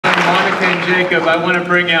Monica and Jacob, I want to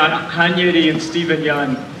bring out Han Yeri and Stephen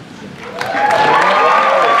Yeun.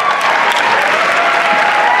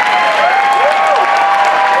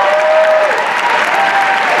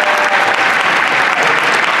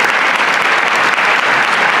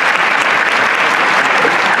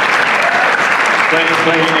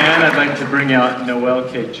 Playing Anne, I'd like to bring out Noel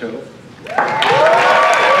K. Cho.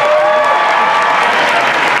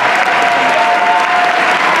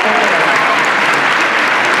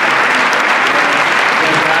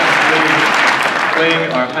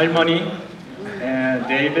 Playing our Harmony and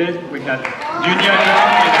David, we got Junior and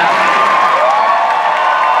Alex.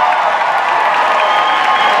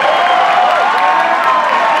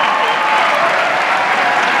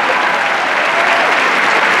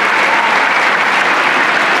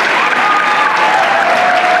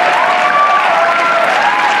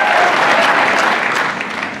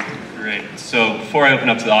 Great. So before I open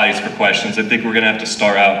up to the audience for questions, I think we're going to have to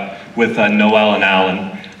start out with Noel and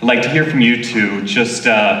Alan. I'd like to hear from you two, just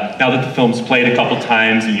now that the film's played a couple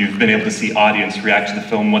times and you've been able to see audience react to the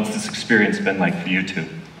film, what's this experience been like for you two?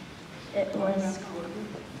 It was...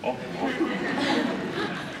 Oh.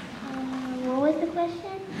 What was the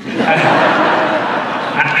question?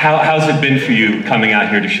 How's it been for you coming out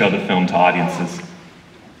here to show the film to audiences?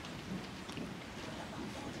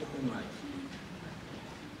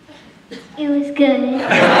 It was good.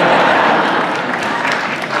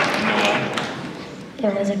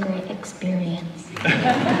 It was a great experience.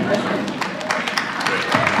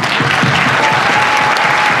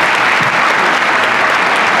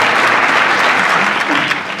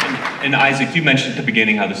 And Isaac, you mentioned at the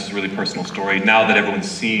beginning how this is a really personal story. Now that everyone's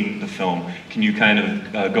seen the film, can you kind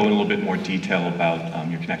of go in a little bit more detail about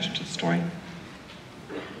your connection to the story?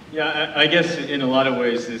 Yeah, I guess in a lot of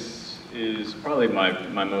ways this is probably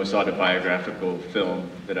my most autobiographical film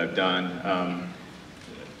that I've done.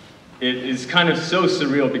 It is kind of so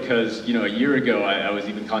surreal because, you know, a year ago I was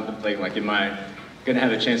even contemplating, like, am I going to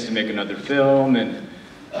have a chance to make another film? And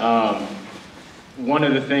one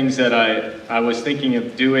of the things that I was thinking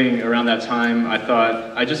of doing around that time, I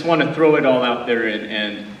thought, I just want to throw it all out there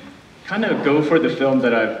and kind of go for the film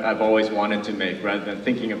that I've always wanted to make, rather than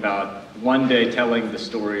thinking about one day telling the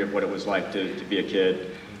story of what it was like to be a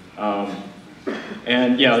kid.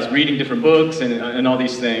 And yeah, I was reading different books and all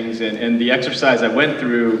these things, and the exercise I went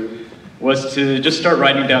through was to just start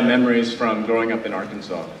writing down memories from growing up in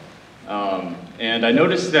Arkansas. And I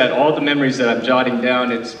noticed that all the memories that I'm jotting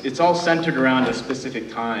down, it's all centered around a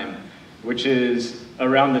specific time, which is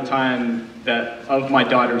around the time of my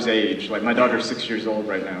daughter's age. Like, my daughter's 6 years old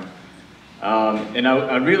right now. And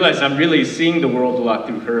I realized I'm really seeing the world a lot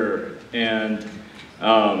through her, and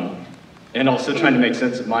also trying to make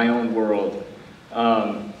sense of my own world.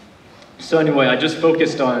 So anyway, I just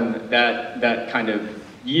focused on that kind of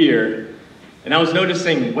year, and I was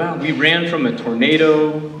noticing, wow, we ran from a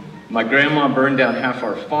tornado, my grandma burned down half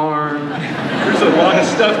our farm. There's a lot of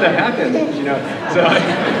stuff that happened, you know. So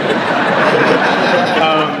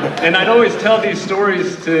and I'd always tell these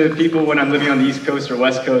stories to people when I'm living on the East Coast or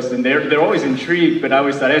West Coast, and they're always intrigued, but I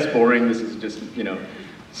always thought, it's boring, this is just, you know,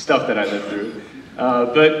 stuff that I lived through.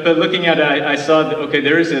 But looking at it, I saw that, okay,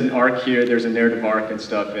 there is an arc here, there's a narrative arc and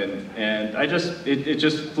stuff, and it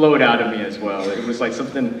just flowed out of me as well. It was like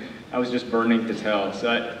something I was just burning to tell, so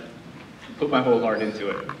I put my whole heart into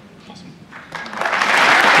it. Awesome.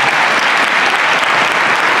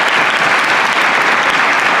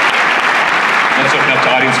 Let's open up to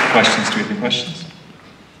audience for questions. Do we have any questions?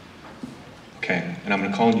 Okay, and I'm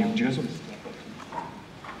going to call on you. Do you guys want to step up?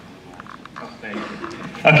 Oh, thank you.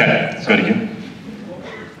 Okay, let's go to you.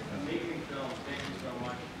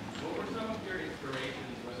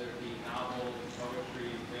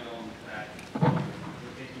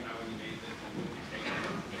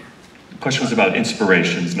 The question was about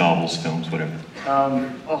inspirations, novels, films, whatever.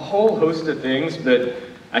 A whole host of things, but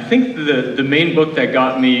I think the main book that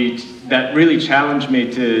got me, that really challenged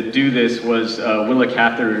me to do this was Willa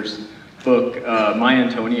Cather's book, My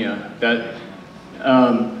Antonia. That,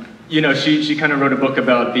 you know, she kind of wrote a book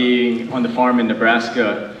about being on the farm in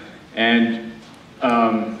Nebraska, and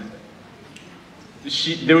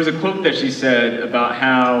there was a quote that she said about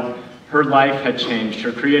how her life had changed,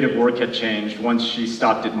 her creative work had changed once she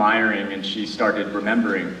stopped admiring and she started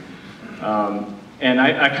remembering. And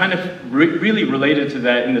I kind of really related to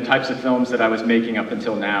that in the types of films that I was making up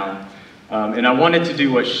until now. And I wanted to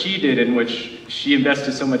do what she did, in which she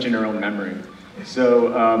invested so much in her own memory.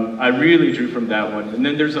 So I really drew from that one. And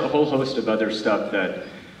then there's a whole host of other stuff that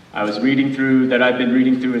I was reading through, that I've been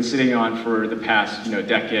reading through and sitting on for the past, you know,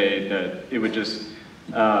 decade, that it would just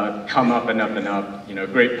come up and up and up. You know,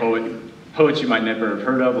 great poet poets you might never have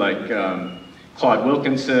heard of, like Claude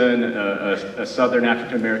Wilkinson, a Southern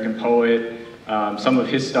African American poet. Some of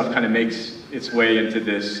his stuff kind of makes its way into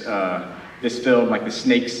this this film, like the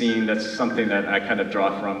snake scene. That's something that I kind of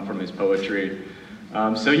draw from his poetry.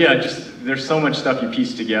 So yeah, just there's so much stuff you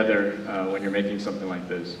piece together when you're making something like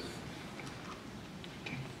this.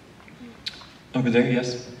 Okay. Over there,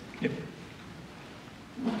 yes. Yep.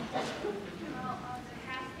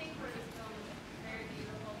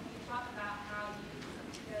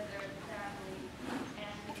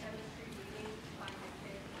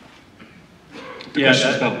 The question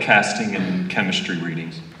is about casting and chemistry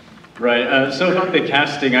readings. Right, so about the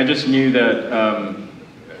casting, I just knew that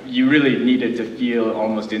you really needed to feel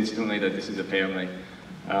almost instantly that this is a family.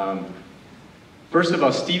 First of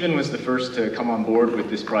all, Steven was the first to come on board with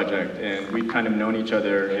this project, and we'd kind of known each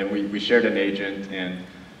other, and we shared an agent, and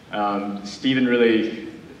Steven really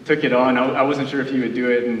took it on. I wasn't sure if he would do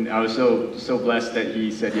it, and I was so blessed that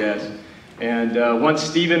he said yes. And once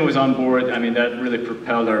Steven was on board, I mean, that really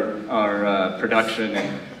propelled our production,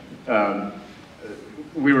 and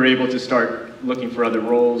we were able to start looking for other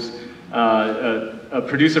roles. A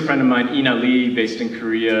producer friend of mine, Ina Lee, based in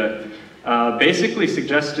Korea, basically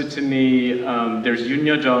suggested to me, there's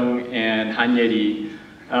Yuh-jung and Han Ye-ri,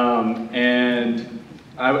 and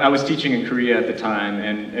I was teaching in Korea at the time,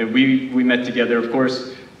 and we met together. Of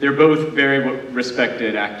course, they're both very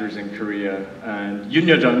respected actors in Korea. And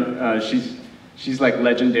Yuh-jung, she's like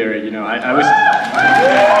legendary, you know. I was.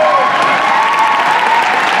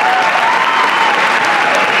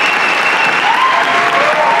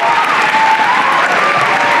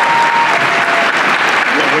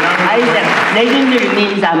 Legendary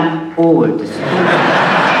means I'm old.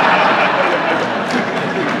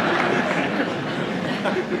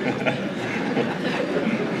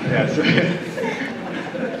 Yes.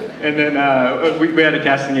 And then we had a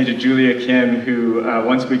casting agent, Julia Kim, who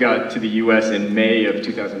once we got to the US in May of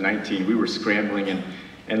 2019, we were scrambling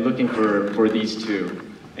and looking for these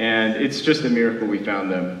two. And it's just a miracle we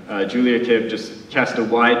found them. Julia Kim just cast a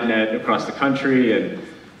wide net across the country, and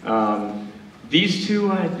these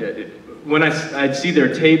two, when I'd see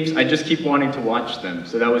their tapes, I just keep wanting to watch them.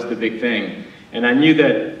 So that was the big thing. And I knew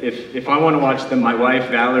that if I want to watch them, my wife,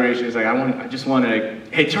 Valerie, she was like, I just want to,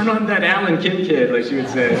 hey, turn on that Alan Kim kid, like she would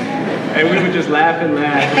say. And we would just laugh and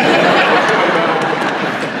laugh.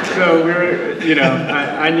 So we were, you know,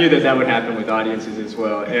 I knew that would happen with audiences as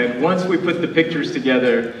well. And once we put the pictures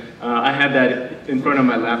together, I had that in front of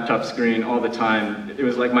my laptop screen all the time. It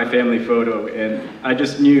was like my family photo, and I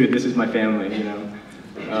just knew this is my family, you know.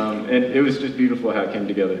 And it was just beautiful how it came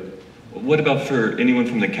together. What about for anyone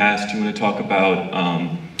from the cast? Do you want to talk about,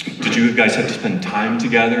 did you guys have to spend time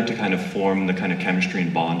together to kind of form the kind of chemistry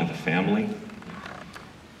and bond of a family?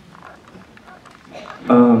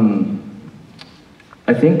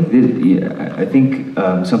 I think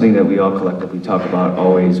something that we all collectively talk about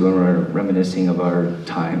always when we're reminiscing of our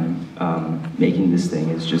time making this thing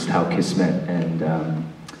is just how kismet and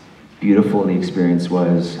beautiful the experience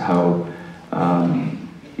was, how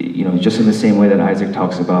you know, just in the same way that Isaac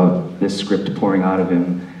talks about this script pouring out of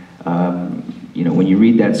him, you know, when you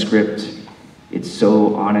read that script, it's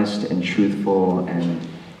so honest and truthful and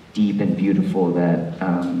deep and beautiful that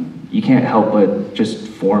you can't help but just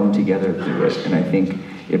form together through it. And I think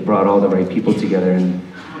it brought all the right people together. And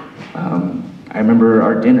I remember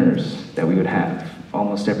our dinners that we would have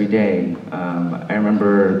almost every day. I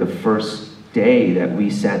remember the first day that we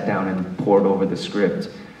sat down and pored over the script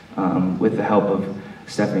with the help of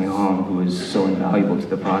Stephanie Hong, who was so invaluable to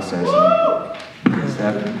the process.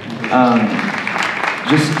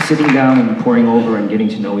 Just sitting down and pouring over and getting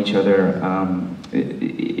to know each other,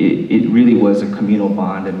 it really was a communal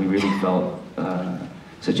bond, and we really felt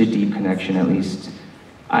such a deep connection. At least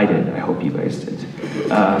I did. I hope you guys did.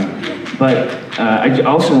 But I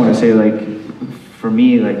also want to say, like, for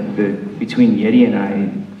me, like between Yeti and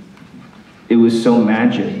I, it was so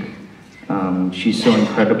magic. She's so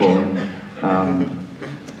incredible. And,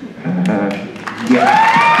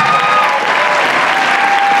 yeah.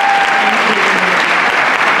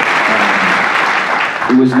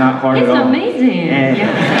 It was not hard at all. It's amazing. Yeah.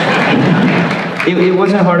 It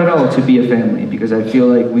wasn't hard at all to be a family, because I feel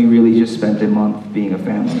like we really just spent a month being a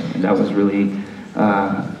family, and that was really,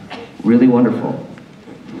 really wonderful.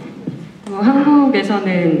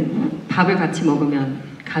 한국에서는 밥을 같이 먹으면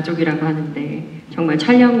가족이라고 하는데 정말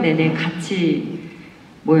촬영 내내 같이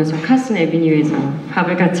모여서 카슨 애비뉴에서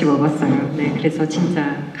밥을 같이 먹었어요. 네, 그래서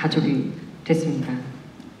진짜 가족이 됐습니다.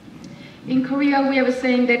 In Korea, we have a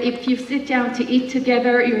saying that if you sit down to eat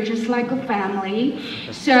together, you're just like a family.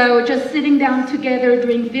 So just sitting down together,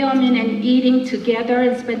 doing filming and eating together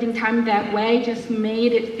and spending time that way just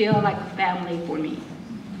made it feel like a family for me.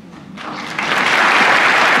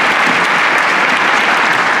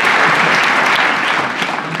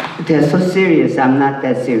 They're so serious, I'm not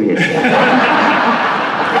that serious.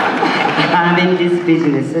 I'm in this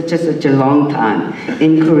business such a long time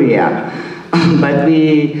in Korea. But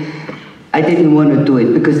I didn't want to do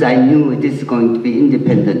it because I knew this is going to be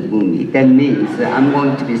independent movie. That means I'm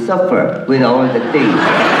going to be suffer with all the things.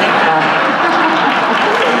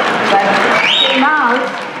 But came out,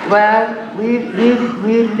 well, we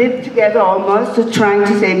lived together almost, trying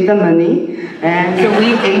to save the money. And so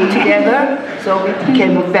we ate together, so we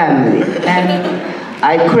became a family. And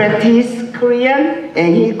I correct his Korean,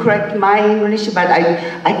 and he correct my English, but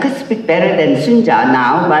I could speak better than Sunja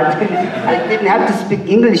now, but I didn't have to speak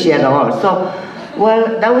English at all. So,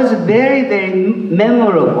 well, that was very, very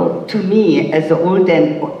memorable to me as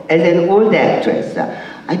an old actress.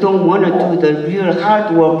 I don't want to do the real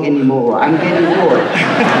hard work anymore. I'm getting bored.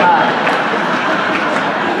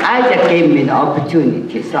 I just gave me the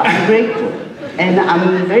opportunity, so I'm grateful. And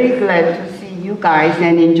I'm very glad to see you guys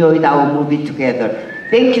and enjoyed our movie together.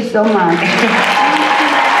 Thank you so much. We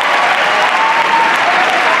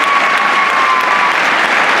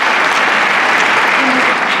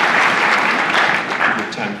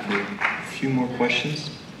have time for a few more questions.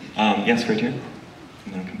 Yes, right here. And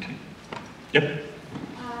then I'll continue. Yep.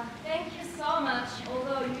 Thank you so much.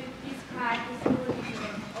 Although you described this movie as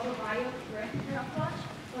an autobiographical approach,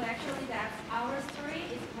 but actually that's our story,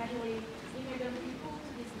 especially immigrant people to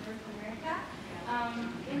this North America.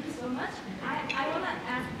 Thank you so much. I want to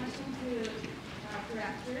ask a question to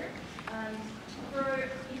director.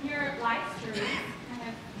 In your life story, kind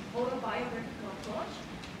of autobiographical approach,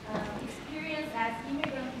 experience as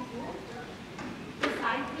immigrant people,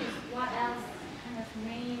 besides this, what else kind of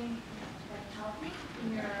main topic in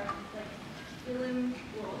your film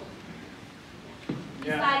world?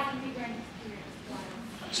 Besides immigrant experience, what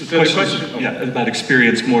else? So the question, yeah, about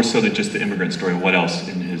experience more so than just the immigrant story. What else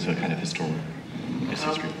in his kind of history?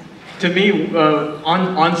 To me,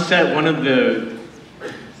 on set, one of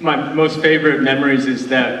my most favorite memories is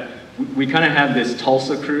that we kind of have this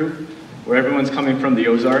Tulsa crew where everyone's coming from the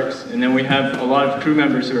Ozarks, and then we have a lot of crew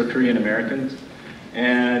members who are Korean Americans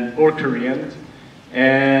or Koreans,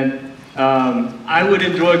 and I would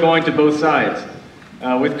enjoy going to both sides.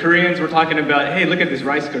 With Koreans, we're talking about, hey, look at this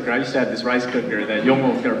rice cooker. I used to have this rice cooker that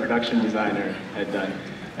Yeun, our production designer, had done.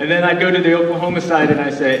 And then I'd go to the Oklahoma side and I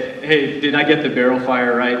say, hey, did I get the barrel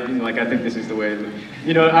fire right? You know, like, I think this is the way.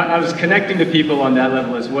 You know, I was connecting to people on that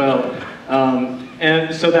level as well.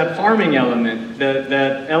 And so that farming element,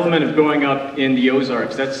 that element of growing up in the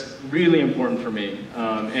Ozarks, that's really important for me.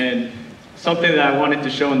 And something that I wanted to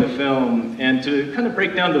show in the film, and to kind of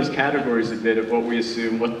break down those categories a bit of what we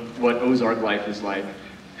assume, what Ozark life is like.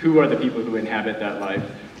 Who are the people who inhabit that life?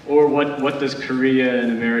 Or what does Korean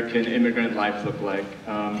American immigrant life look like?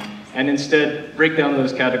 And instead break down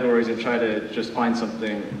those categories and try to just find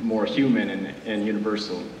something more human and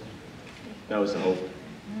universal. That was the hope.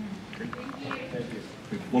 Great. Thank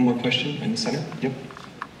you. One more question in the center. Yep.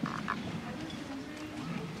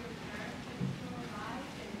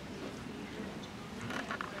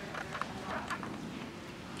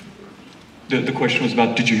 The question was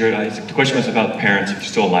about, did you hear it, Isaac? The question was about parents, if they're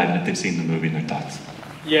still alive and if they've seen the movie and their thoughts.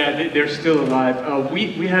 Yeah, they're still alive.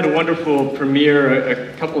 We had a wonderful premiere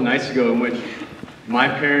a couple nights ago in which my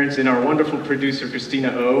parents and our wonderful producer,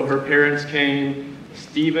 Christina Oh, her parents came,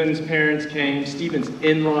 Steven's parents came, Steven's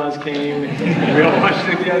in-laws came, and we all watched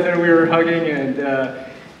it together, we were hugging, and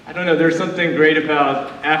I don't know, there's something great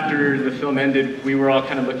about after the film ended, we were all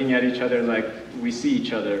kind of looking at each other like we see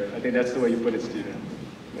each other. I think that's the way you put it, Steven.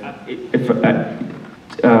 That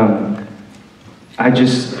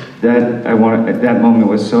moment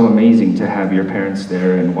was so amazing to have your parents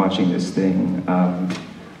there and watching this thing.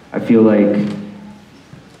 I feel like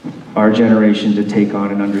our generation to take on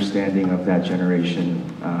an understanding of that generation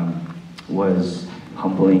was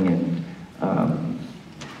humbling and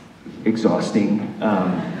exhausting,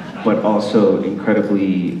 but also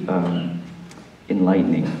incredibly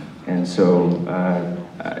enlightening. And so,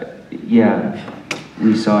 yeah,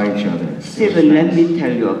 we saw each other. Steven, let me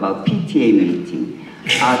tell you about PTA meeting.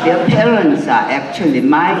 Their parents are actually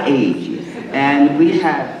my age, and we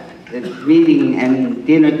had a meeting and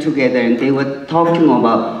dinner together, and they were talking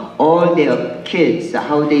about all their kids,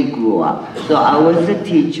 how they grew up. So I was the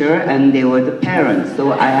teacher, and they were the parents.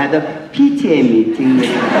 So I had a PTA meeting with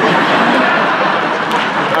them.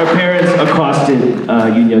 our parents accosted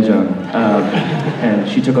Youn, and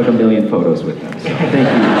she took like 1 million photos with them. So thank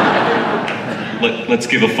you. Let's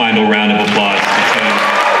give a final round of applause.